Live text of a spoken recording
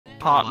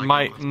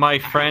My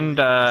friend,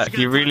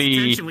 he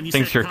really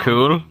thinks you're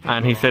cool,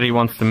 and he said he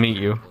wants to meet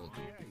you.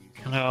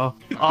 Hello.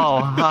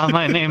 Oh,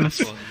 my name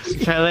is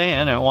Charlie,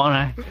 and I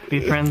want to be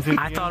friends with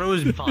you. I thought it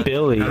was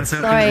Billy.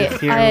 Sorry,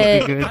 I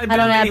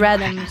don't add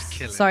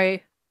randoms.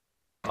 Sorry.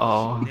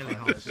 Oh.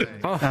 No, it's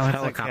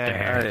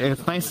okay.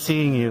 It's nice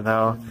seeing you,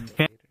 though.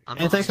 Can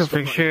I take a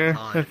picture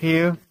of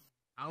you?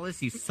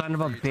 Alice, you son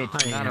of a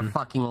bitch, not a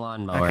fucking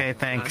lawnmower. Okay,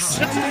 thanks.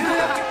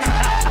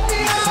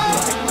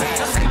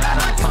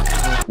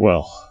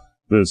 Well,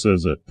 this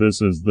is it.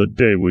 This is the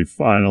day we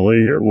finally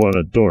hear what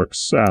a dork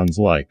sounds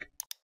like.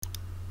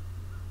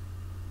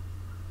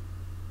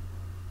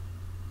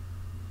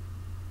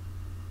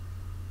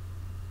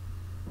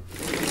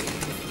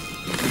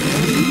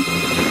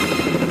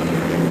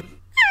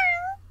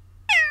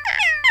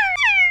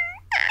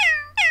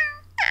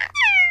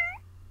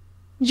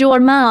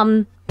 Your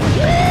mom.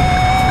 Yeah,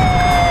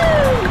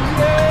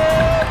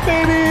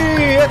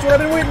 baby! That's what I've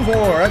been waiting for.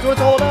 That's what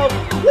it's all about.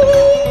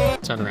 Woo!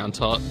 Turn around,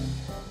 Tot.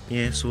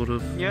 Yeah, sort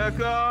of.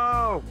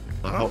 Yoko!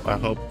 I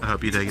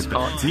hope you take it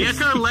back.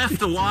 Yeko left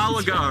a while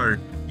ago.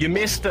 You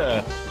missed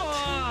her.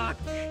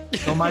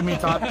 Don't mind me,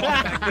 Todd.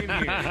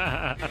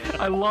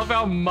 I love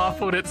how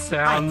muffled it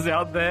sounds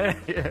out there.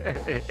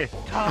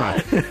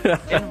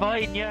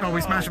 Invite you. Oh, we're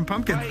smashing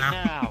pumpkins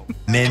now.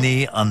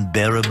 Many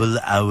unbearable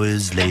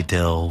hours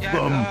later.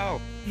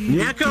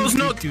 Yeko's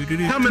not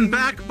coming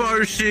back,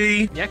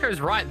 Boshi. Yeko's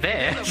right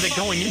there. They're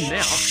going in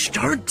now. Shh,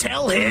 don't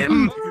tell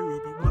him.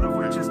 One of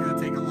which is going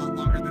to take a lot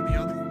longer than the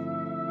other.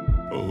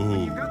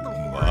 Oh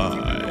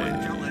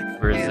my.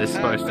 Where is this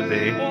supposed to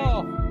be?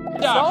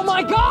 Oh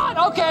my god!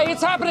 Okay,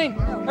 it's happening!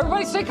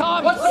 Everybody stay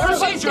calm! What's the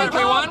procedure,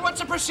 everyone? What's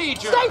the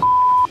procedure? Stay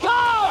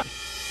calm!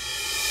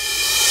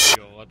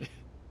 God.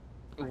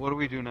 What do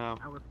we do now?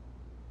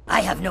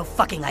 I have no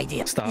fucking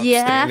idea. Stop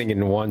standing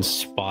in one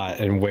spot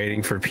and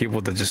waiting for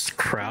people to just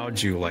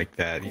crowd you like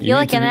that. You're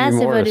like an ass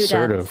if I do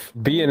that.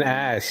 Be an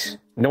ass.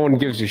 No one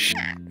gives a shit.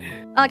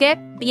 Okay,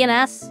 be an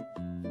ass.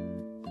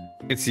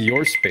 It's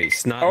your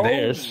space, not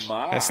theirs.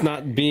 That's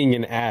not being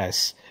an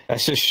ass.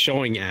 That's just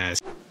showing ass.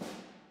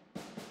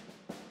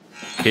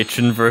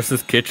 Kitchen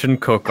versus kitchen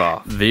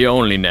cook-off. The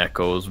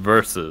OnlyNekos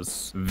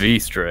versus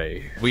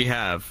V-Stray. We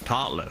have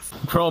Totless.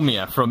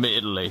 Promia from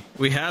Italy.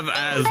 We have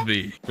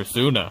Asby.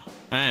 Persuna.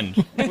 And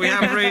we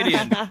have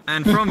Radiant.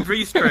 And from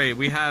V-Stray,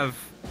 we have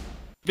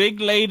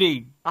Big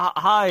Lady.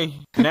 Hi.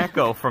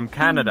 Neko from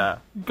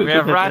Canada. We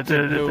have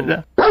Ratchet, who,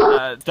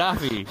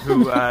 Daffy,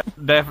 who,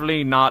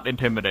 definitely not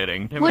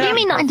intimidating. What do you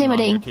mean not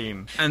intimidating?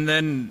 Team. And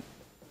then,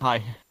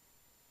 hi.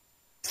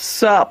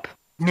 Sup?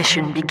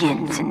 Mission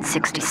begins in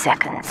 60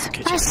 seconds.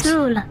 First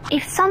rule,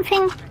 if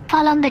something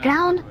fall on the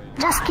ground,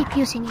 just keep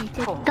using it.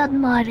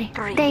 Don't worry,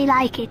 they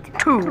like it.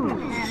 2,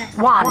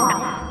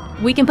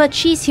 1. We can put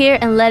cheese here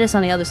and lettuce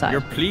on the other side.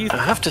 You're pleased.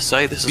 I have to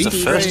say, this is the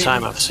first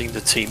time I've seen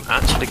the team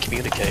actually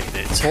communicating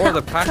it. For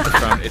the practice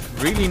round, it's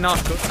really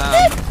not good.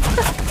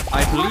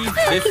 I believe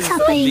this is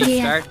the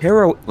start.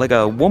 Hero, like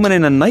a woman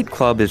in a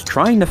nightclub, is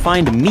trying to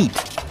find meat.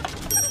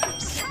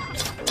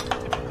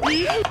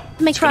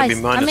 It's going to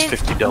be minus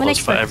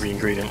 $50 for every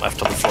ingredient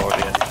left on the floor at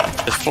the end.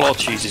 The floor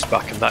cheese is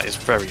back, and that is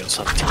very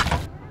unsanitary.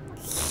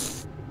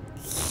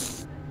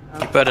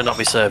 You better not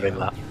be serving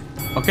that.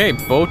 Okay,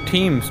 both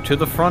teams to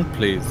the front,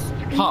 please.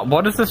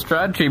 What is the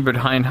strategy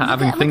behind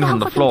having things on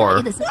the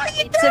floor? It's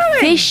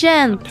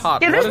efficient. Yeah,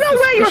 there's no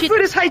way your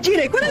food is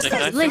hygienic. What is this?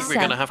 I think Listen, we're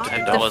going to have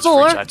 $10 the for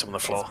floor, each item on the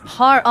floor.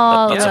 Part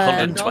of That's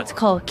 120. what's it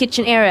called?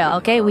 Kitchen area.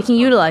 Okay, we can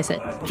utilize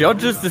it.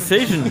 Judge's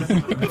decision.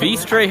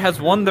 V-Stray has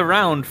won the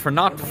round for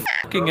not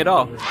f***ing it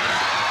up.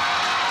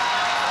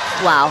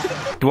 Wow.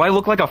 Do I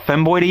look like a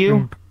femboy to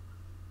you?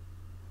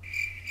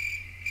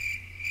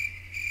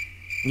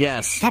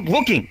 Yes. Stop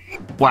looking!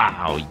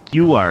 Wow,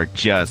 you're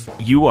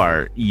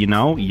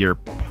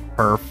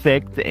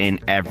perfect in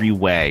every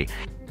way.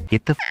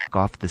 Get the f***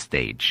 off the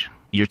stage.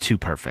 You're too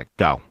perfect.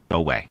 Go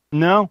away.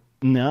 No,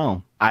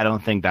 I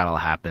don't think that'll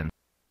happen.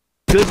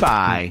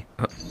 Goodbye.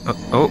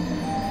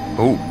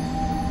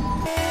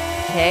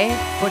 Okay,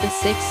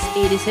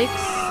 4686.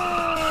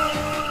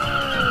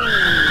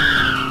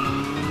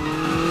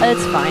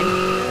 It's fine.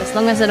 As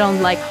long as I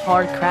don't like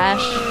hard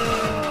crash.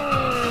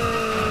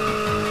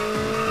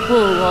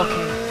 Whoa,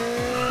 okay.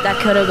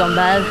 That could have gone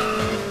bad.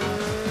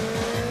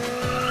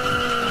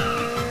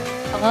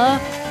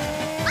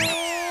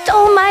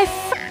 Oh my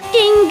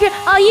fucking...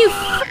 Are you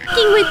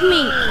fucking with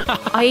me?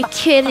 Are you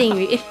kidding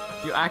me?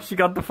 You actually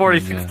got the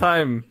 46th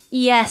time.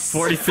 Yes.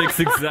 46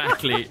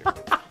 exactly.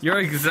 You're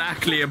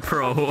exactly a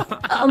pro.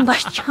 Oh my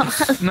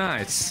god.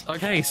 Nice.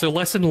 Okay, so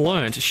lesson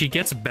learned. She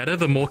gets better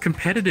the more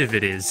competitive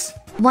it is.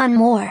 One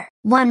more.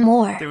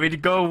 Do we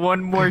go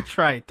one more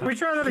try? Can we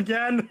try that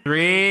again?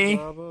 3,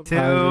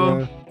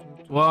 2,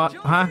 1.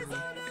 Huh?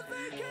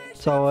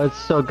 So it's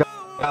still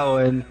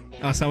going.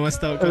 Oh, someone's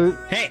still going.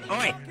 Hey,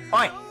 oi!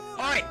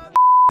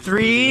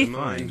 3,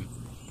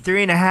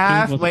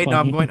 3.5. Wait, no,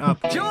 I'm going up.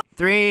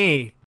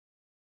 3,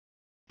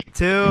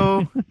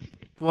 2,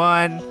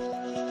 1,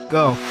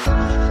 go.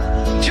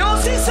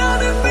 Josie's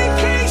on a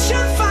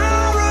vacation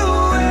far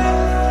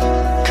away.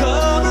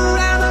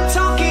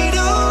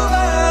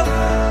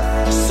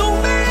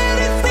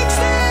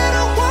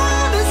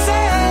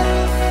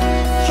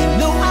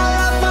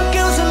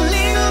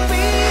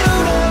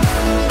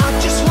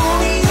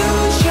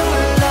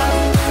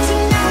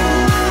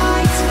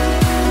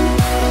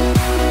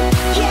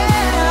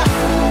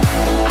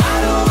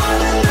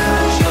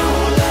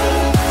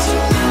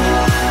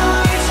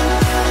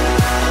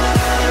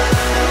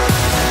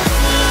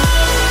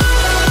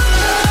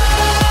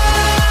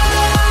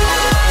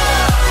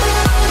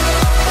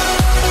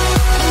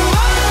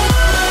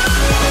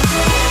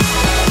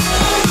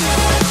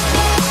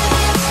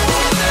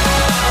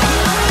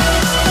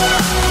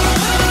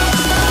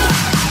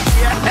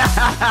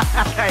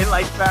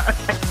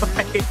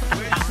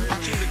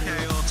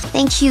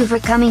 Thank you for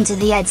coming to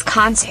the Ed's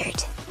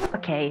concert.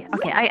 Okay,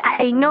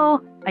 I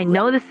know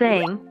the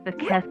saying that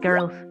cat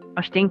girls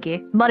are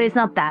stinky, but it's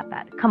not that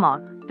bad. Come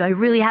on, do I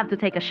really have to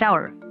take a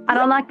shower? I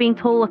don't like being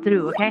told what to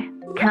do, okay?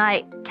 Can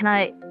I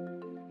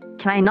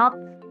not?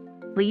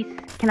 Please?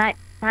 Can I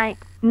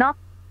not?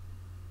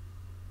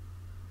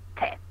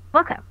 Okay,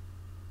 welcome.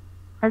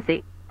 Let's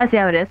see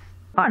how it is.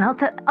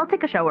 Alright, I'll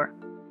take a shower.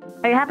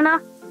 Are you happy now?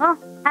 Oh,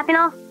 happy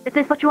now? Is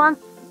this what you want?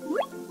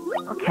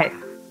 Okay.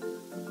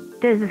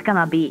 This is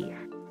gonna be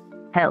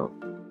hell.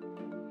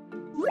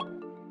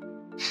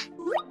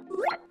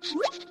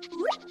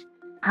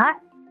 Huh?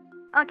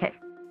 Okay.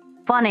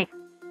 Funny.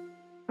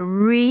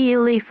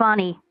 Really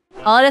funny.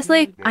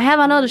 Honestly, I have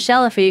another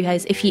challenge for you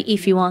guys if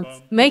you want.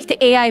 Make the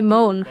AI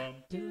moan.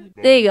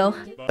 There you go.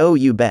 Oh,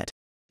 you bet.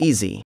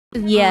 Easy.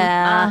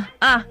 Yeah.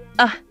 Wow.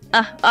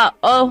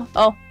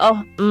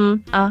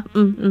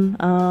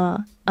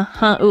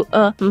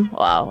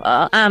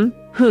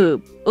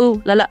 Who?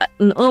 Ooh, la la,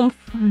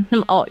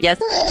 oh, yes.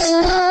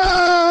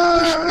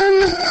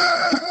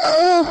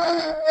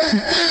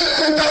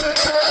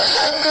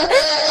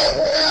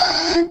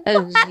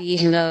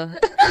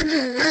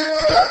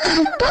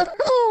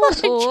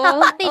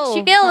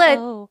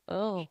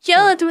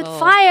 Chill it with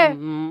fire.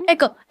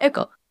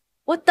 Echo,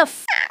 what the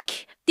fuck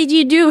did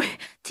you do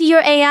to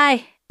your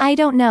AI? I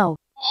don't know.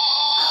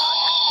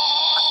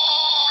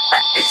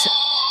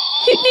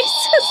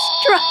 Jesus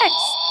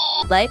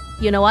Christ. Like,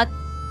 you know what?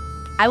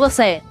 I will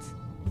say it.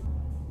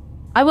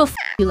 I will f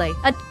you, like.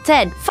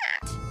 Ted, f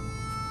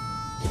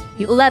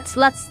you. Let's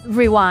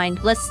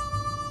rewind. Let's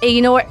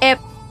ignore it.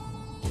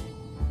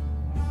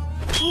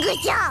 Good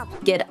job.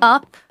 Get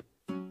up.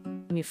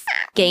 You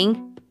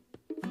fucking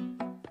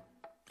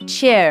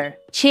chair.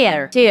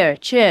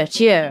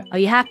 Are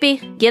you happy?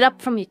 Get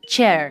up from your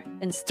chair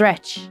and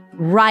stretch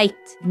right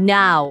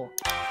now.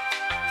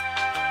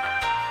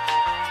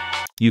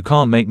 You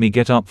can't make me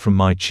get up from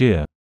my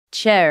chair.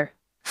 Chair.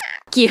 F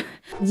you.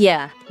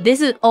 Yeah,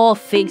 this is all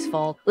Fig's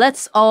fault.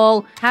 Let's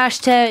all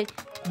hashtag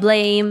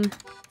blame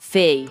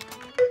Fig.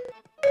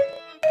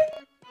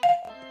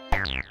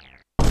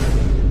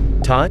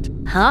 Tot?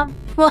 Huh?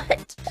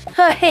 What?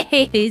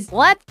 Hey,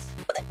 what?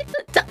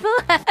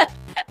 What?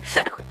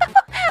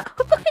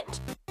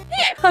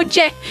 Oh,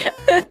 Jay.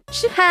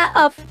 Shut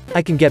up.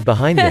 I can get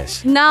behind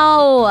this.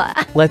 No.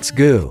 Let's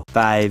go.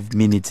 5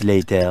 minutes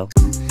later.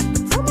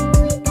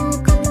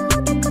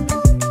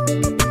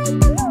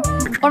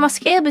 On a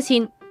scale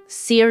between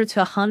 0 to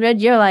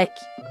 100, you're like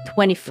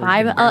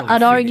 25,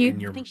 I'd argue.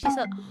 I think she's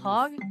a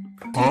hog.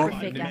 Super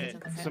thick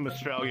accent. Some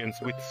Australians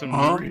with some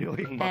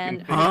really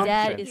and her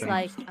dad is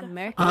like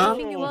American, I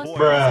think it was.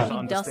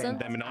 She doesn't.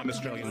 Them, and I'm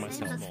Australian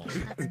myself.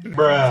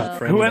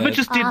 So, Whoever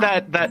just did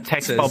that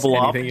text bubble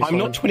up. I'm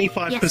not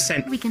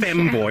 25%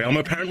 femboy. I'm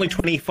apparently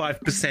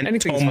 25%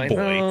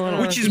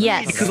 tomboy, which is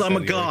weird because I'm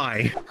a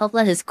guy.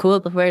 Totless is cool,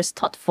 but where's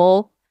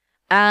thoughtful?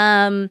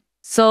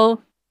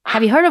 So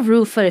have you heard of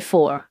Rule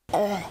 34?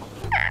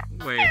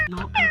 Wait.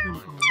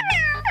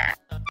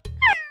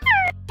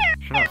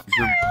 Shut up.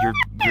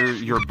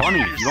 You're a bunny.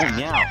 You don't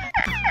meow.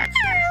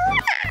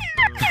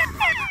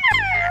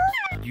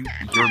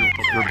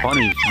 You're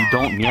bunnies. You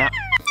don't meow.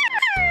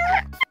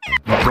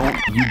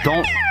 You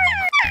don't.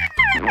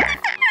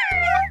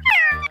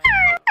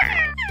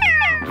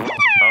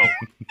 Oh.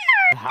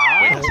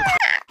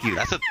 Wait,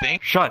 that's a thing?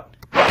 Shut.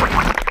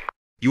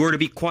 You are to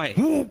be quiet.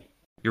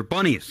 You're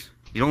bunnies.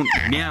 You don't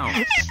meow.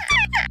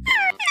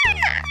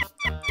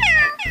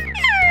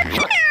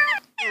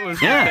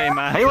 Yeah,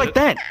 how you like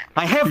that?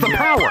 I have the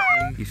power!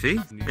 You see?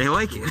 They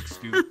like it.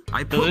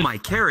 I put my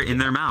carrot in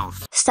their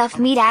mouth. Stuff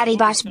me daddy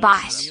boss.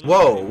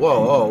 Whoa.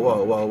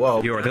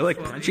 Yo, are they like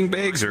punching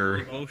bags or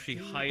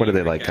what are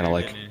they like? Kind of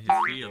like?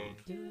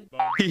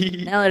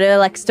 No, they're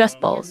like stress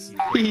balls.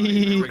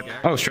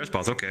 Oh, stress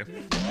balls, okay.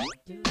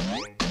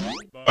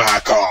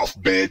 Back off,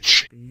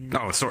 bitch.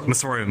 Oh,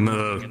 sorry,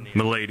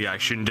 milady. I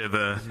shouldn't have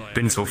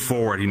been so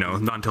forward,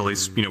 not until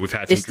he's, we've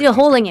had They're still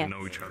holding it.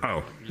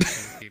 Oh.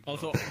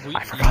 Also,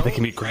 I forgot they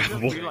can be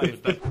grabbable.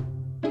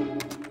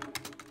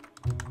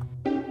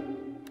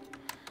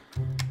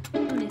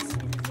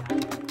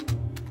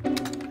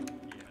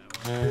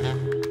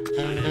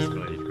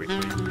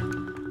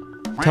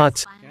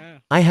 Tots,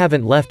 I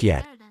haven't left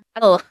yet.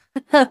 Oh.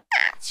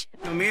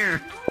 Come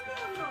here.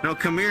 No,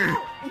 come here.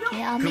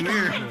 Come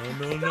here.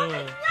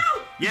 No.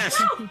 Yes.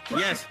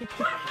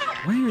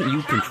 Why are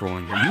you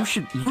controlling her? You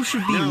should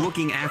be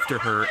looking after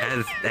her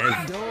as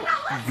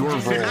your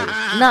role.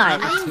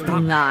 Nice.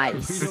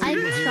 I'm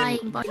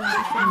trying, but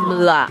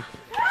Blah.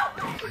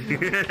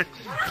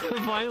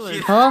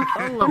 Huh?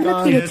 I'm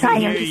not gonna try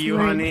on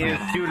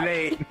this It's too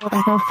late.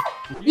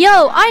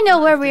 Yo, I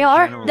know where we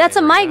are. That's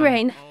a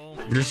migraine.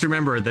 Just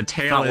remember, the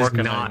tail is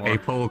not a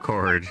pull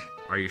cord.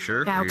 Are you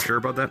sure? Are you sure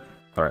about that?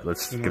 All right,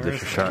 let's give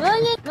this a shot.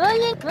 I'm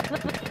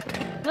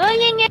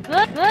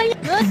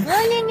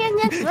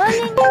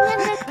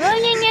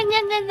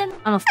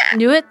gonna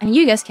do it, and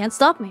you guys can't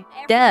stop me.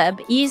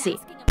 Deb, easy.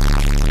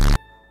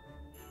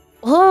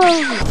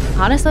 Oh,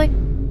 honestly?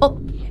 Oh,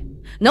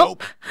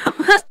 nope.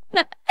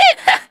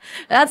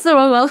 That's the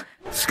wrong one.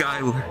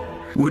 Skylar,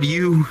 would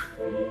you...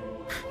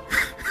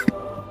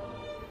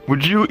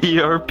 Would you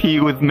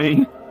ERP with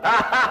me?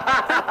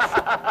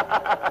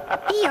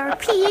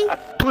 ERP?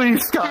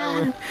 Please,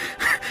 Skylar.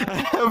 I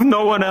have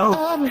no one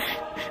else.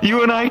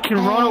 You and I can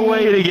run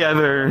away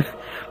together.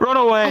 Run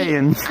away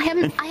and... I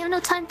have no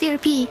time to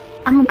ERP.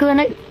 I'm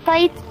gonna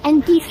fight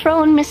and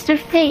dethrone Mr.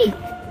 Fate.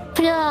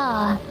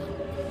 Yeah.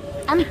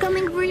 I'm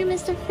coming for you,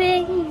 Mr.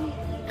 Fate.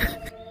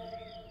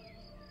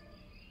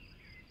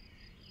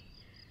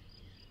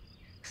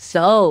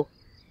 So,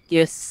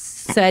 you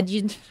said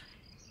you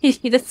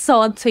needed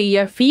someone to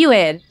ERP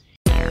with.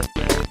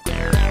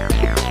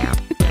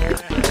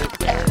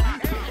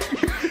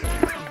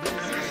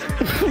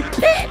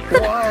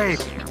 Why?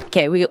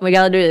 Okay, we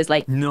gotta do this,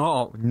 like...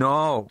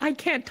 No. I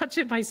can't touch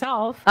it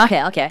myself.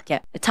 Okay.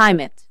 Time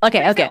it.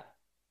 Okay.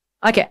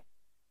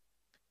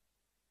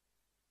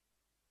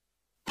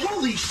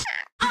 Holy shit!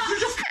 You're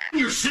just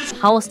your sister.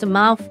 How was the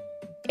mouth?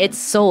 It's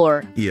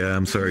sore. Yeah,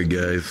 I'm sorry,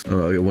 guys.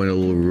 I went a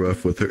little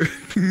rough with her.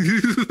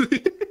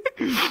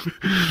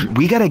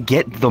 We gotta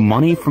get the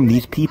money from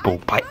these people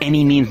by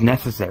any means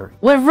necessary.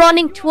 We're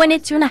running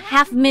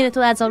 22.5 minute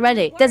ads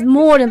already. That's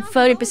more than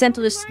 30%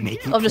 of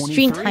the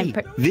stream time.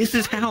 This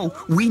is how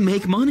we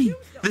make money.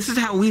 This is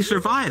how we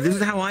survive. This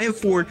is how I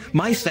afford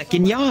my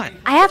second yacht.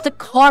 I have to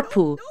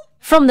carpool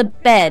from the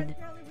bed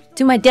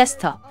to my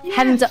desktop,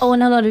 having to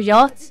own another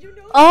yacht.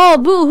 Oh,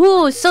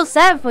 boo-hoo, so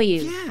sad for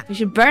you. Yeah. You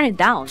should burn it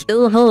down.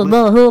 Boo-hoo.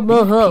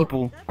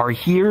 People are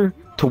here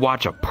to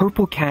watch a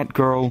purple cat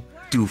girl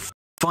do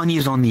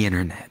funnies on the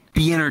internet.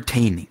 Be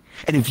entertaining.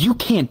 And if you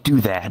can't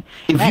do that,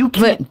 to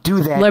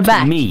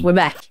me, we're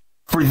back.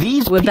 For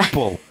these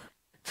people,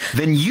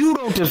 then you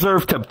don't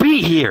deserve to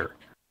be here.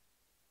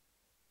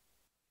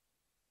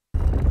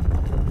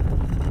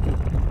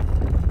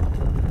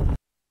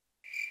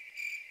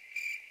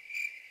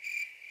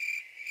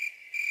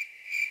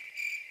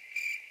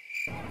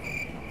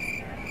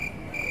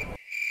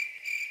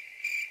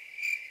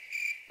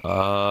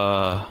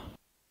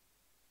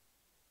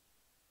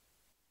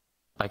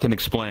 I can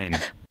explain.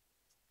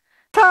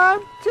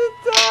 Time to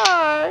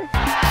die!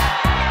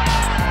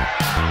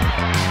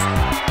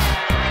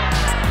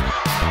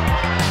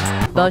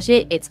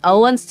 Bullshit, it's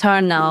Owen's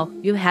turn now.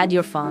 You had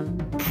your fun.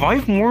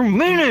 5 more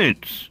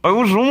minutes! I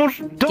was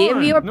almost done!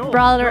 Give your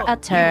brother a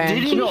turn.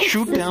 Didn't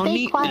shoot down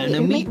the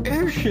enemy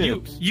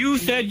airships! You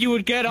said you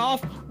would get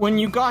off when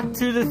you got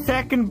to the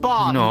second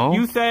boss. No.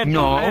 You said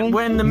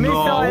when the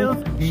missile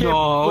ship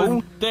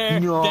was there,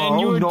 then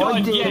you were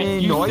done.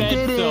 Yes, you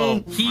said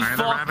so. He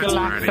fucked the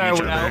last hour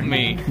without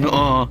me.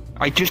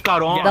 I just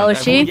got on.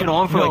 Bullshit. I've been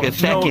on for like a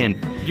second.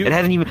 It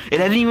hasn't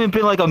even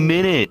been like a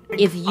minute.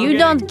 If you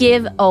don't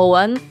give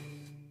Owen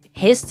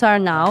his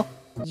turn now,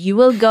 you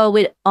will go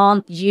with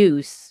Aunt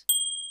Juice.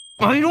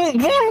 I don't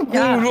want to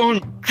go with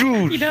Aunt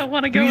Juice. You don't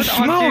want to go with Aunt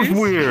Juice? He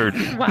smells weird.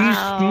 Wow. He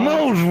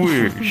smells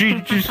weird.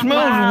 She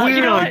smells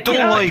weird. I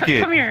don't like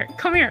it.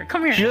 Come here.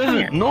 She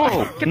doesn't.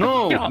 No. She's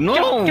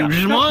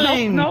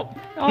mine. No.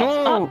 I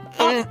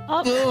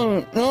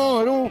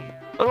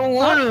don't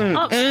want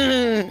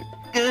it.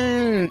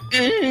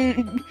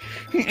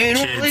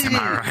 Kids, am I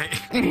right?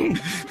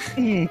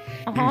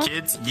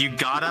 Kids, you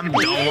got him?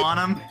 Don't want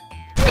him?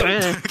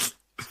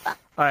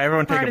 Alright,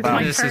 everyone take a bow.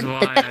 This is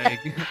why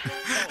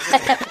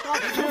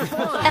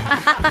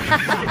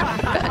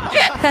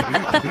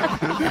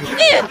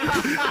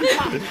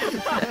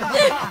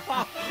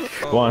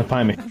Go on,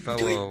 find me.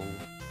 Fellow.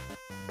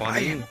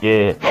 Why?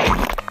 Yeah.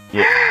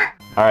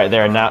 Alright,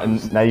 there.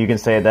 Now you can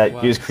say that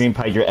you just cream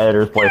pied your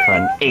editor's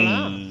boyfriend.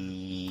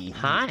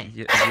 Hi.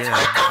 Yeah,